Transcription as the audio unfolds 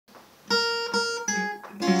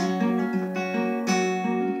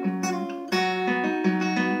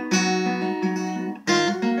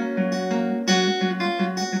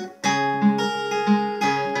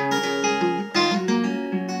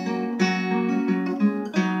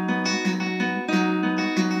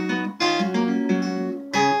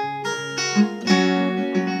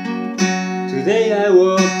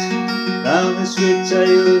streets I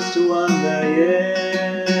used to wander,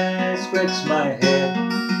 yeah, scratch my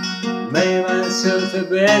head, made myself a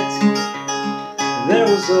bed. There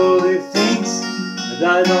was all the things that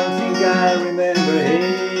I don't think I remember.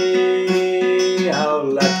 Hey, how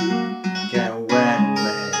lucky can one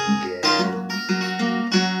man get?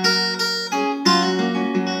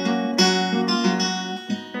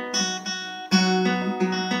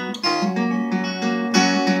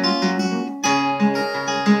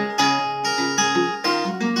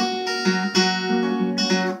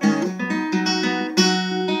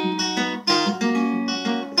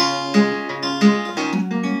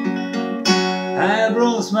 I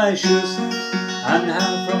bronze my shoes and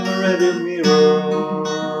hung from a rearview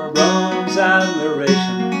mirror, bronze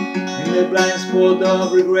admiration in the blind spot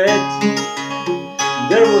of regret.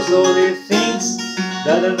 There was all the things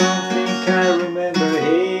that I don't think I remember.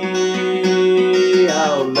 Hey,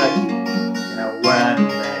 how lucky can one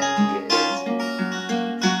man get?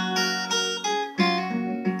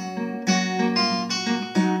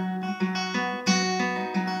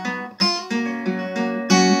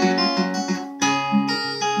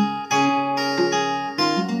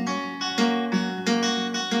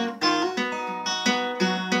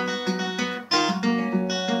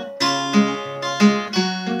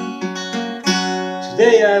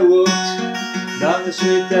 Today I walked down the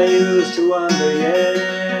street I used to wander,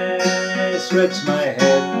 yeah, stretched my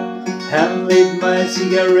head and lit my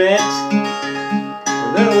cigarette.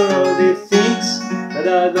 But there were all the things that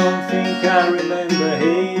I don't think I remember.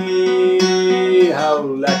 Hey, how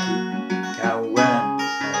lucky can one man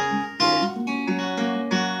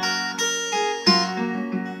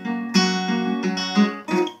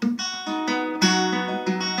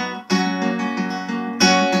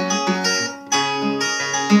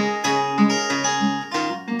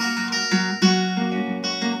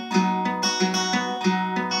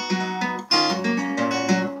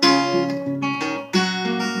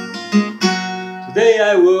Today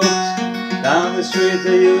I walked down the street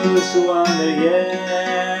I used to wander,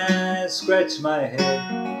 yeah, scratched my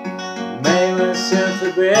head, made myself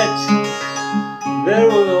a bed. There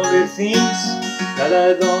were all the things that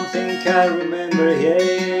I don't think I remember.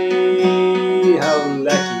 Hey, how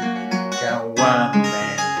lucky can one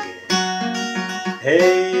man get?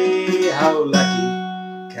 Hey, how lucky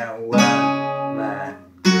can one